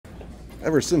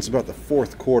Ever since about the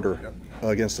fourth quarter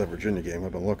against that Virginia game,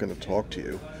 I've been looking to talk to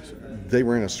you. They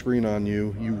ran a screen on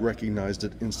you. You recognized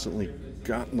it instantly,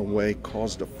 got in the way,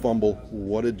 caused a fumble.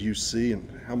 What did you see, and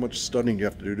how much studying do you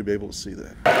have to do to be able to see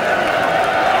that?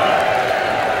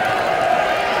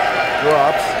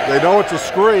 Drops. They know it's a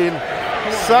screen.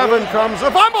 7 comes. A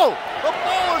fumble! The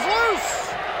ball is loose!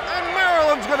 And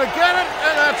Maryland's going to get it,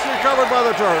 and that's recovered by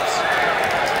the Terps.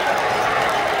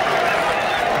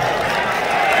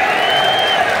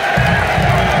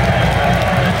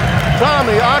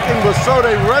 Tommy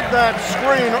Akingbesote read that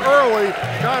screen early,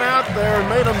 got out there and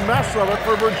made a mess of it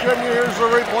for Virginia. Here's the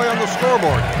replay on the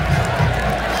scoreboard.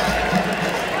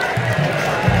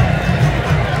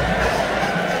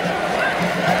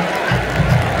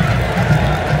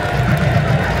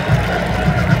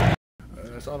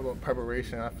 It's all about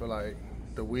preparation. I feel like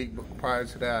the week prior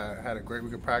to that, I had a great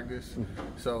week of practice.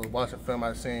 So watching film,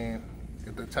 I've seen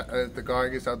if the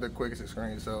guard gets out there quick, it's a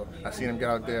screen. So I seen him get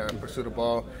out there, pursue the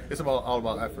ball. It's all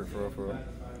about effort, for real.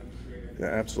 Yeah,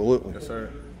 absolutely. Yes, sir.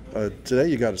 Today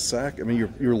you got a sack. I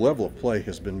mean, your level of play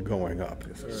has been going up.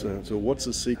 Yes, sir. So what's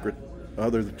the secret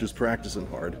other than just practicing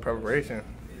hard? Preparation.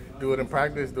 Do it in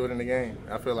practice, do it in the game.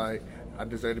 I feel like I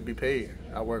deserve to be paid.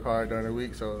 I work hard during the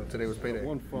week, so today was payday.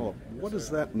 One follow-up. What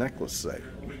does that necklace say?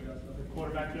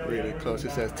 Really close. It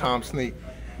says Tom Sneak.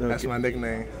 That's my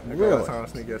nickname. Really? Tom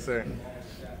Sneak, yes, sir.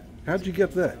 How'd you get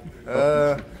that?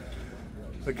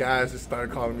 The guys just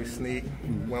started calling me Sneak.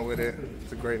 Went with it.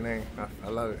 It's a great name. I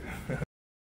love it.